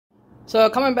So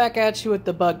coming back at you with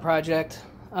the bug project,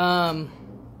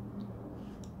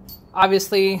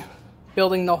 obviously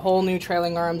building the whole new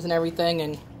trailing arms and everything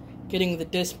and getting the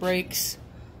disc brakes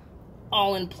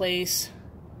all in place,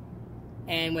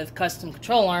 and with custom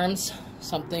control arms,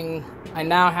 something I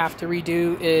now have to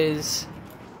redo is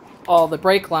all the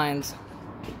brake lines.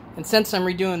 And since I'm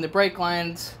redoing the brake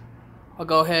lines, I'll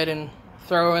go ahead and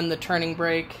throw in the turning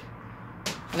brake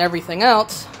and everything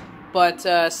else. But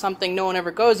something no one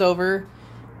ever goes over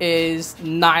is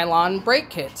nylon brake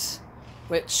kits,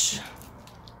 which,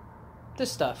 this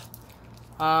stuff.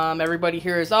 Everybody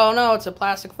hears, oh no, it's a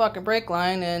plastic fucking brake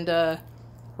line and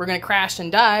we're gonna crash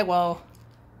and die. Well,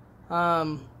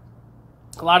 a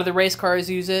lot of the race cars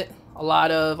use it. A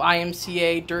lot of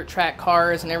IMCA dirt track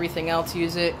cars and everything else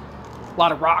use it. A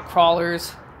lot of rock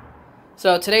crawlers.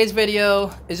 So today's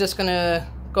video is just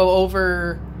gonna go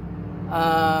over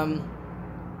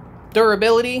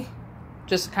durability,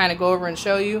 just to kind of go over and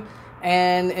show you,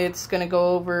 and it's gonna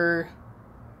go over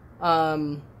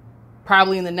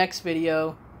probably in the next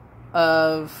video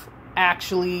of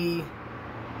actually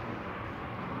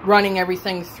running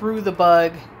everything through the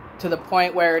bug to the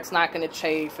point where it's not going to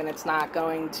chafe and it's not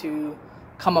going to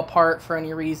come apart for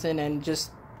any reason, and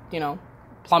just, you know,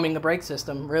 plumbing the brake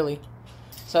system, really.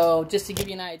 So just to give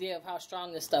you an idea of how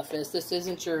strong this stuff is, this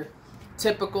isn't your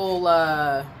typical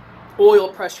oil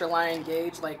pressure line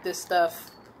gauge. Like, this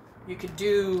stuff, you could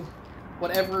do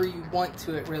whatever you want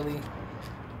to it, really.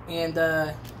 And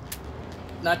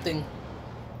nothing,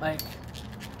 like,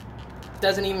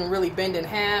 doesn't even really bend in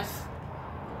half.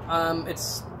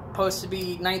 It's supposed to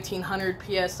be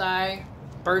 1900 psi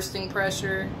bursting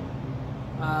pressure,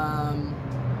 and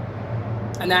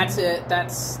that's it.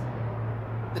 That's,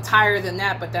 it's higher than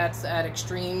that, but that's at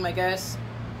extreme, I guess,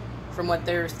 from what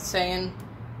they're saying.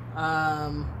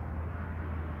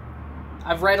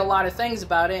 I've read a lot of things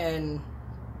about it, and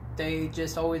they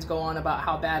just always go on about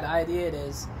how bad the idea it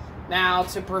is. Now,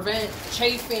 to prevent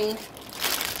chafing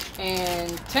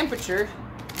and temperature,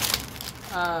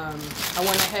 I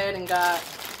went ahead and got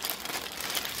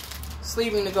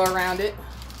sleeving to go around it,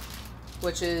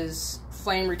 which is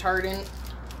flame retardant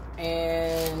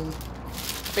and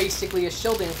basically a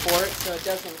shielding for it so it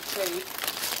doesn't chafe.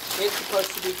 It's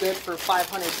supposed to be good for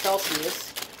 500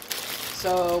 Celsius.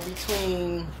 So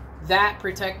between that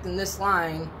protecting this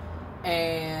line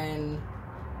and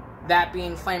that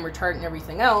being flame retardant and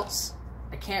everything else,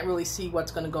 I can't really see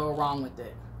what's going to go wrong with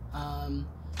it.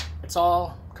 It's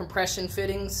all compression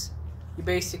fittings. You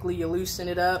basically, you loosen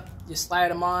it up, you slide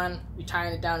them on, you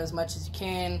tighten it down as much as you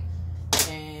can,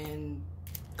 and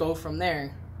go from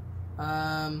there.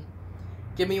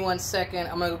 Give me 1 second,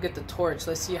 I'm gonna go get the torch.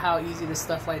 Let's see how easy this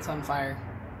stuff lights on fire.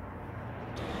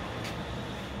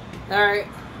 Alright,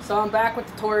 so I'm back with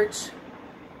the torch.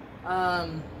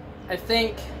 I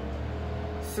think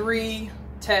 3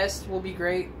 tests will be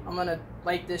great. I'm gonna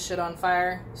light this shit on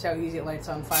fire, see how easy it lights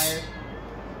on fire.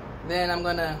 Then I'm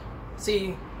gonna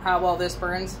see how well this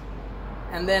burns,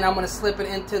 and then I'm gonna slip it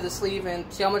into the sleeve and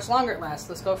see how much longer it lasts.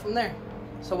 Let's go from there.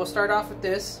 So we'll start off with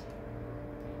this.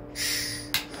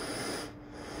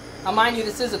 Now, mind you,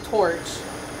 this is a torch,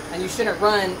 and you shouldn't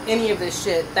run any of this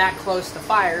shit that close to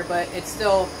fire, but it's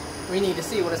still, we need to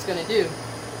see what it's gonna do.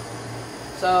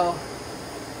 So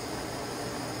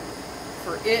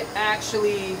for it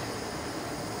actually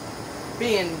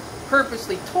being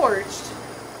purposely torched,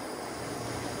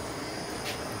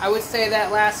 I would say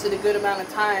that lasted a good amount of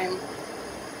time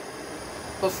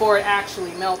before it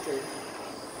actually melted.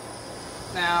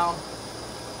 Now,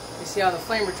 you see how the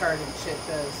flame retardant shit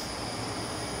does.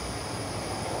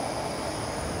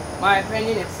 My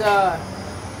opinion, it's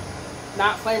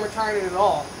not flame retardant at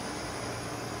all.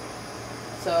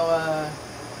 So,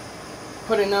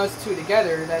 putting those two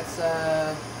together, that's,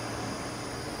 I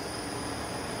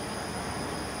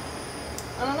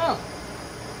don't know.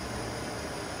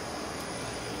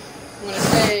 I'm gonna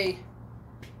say,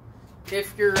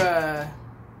 if you're, if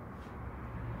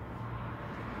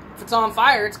it's on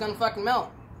fire, it's gonna fucking melt.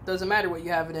 Doesn't matter what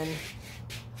you have it in.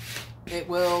 It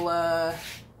will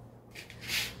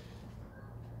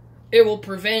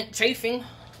prevent chafing.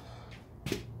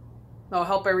 It'll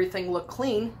help everything look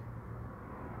clean.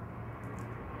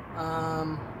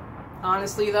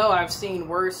 Honestly though, I've seen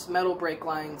worse metal brake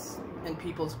lines in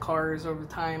people's cars over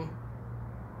time.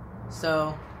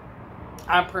 So,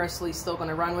 I'm personally still going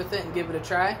to run with it and give it a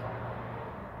try.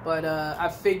 But I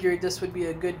figured this would be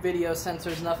a good video since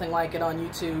there's nothing like it on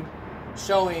YouTube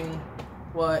showing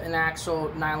what an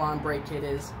actual nylon brake kit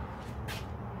is.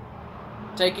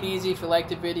 Take it easy. If you liked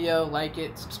the video, like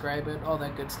it, subscribe it, all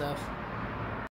that good stuff.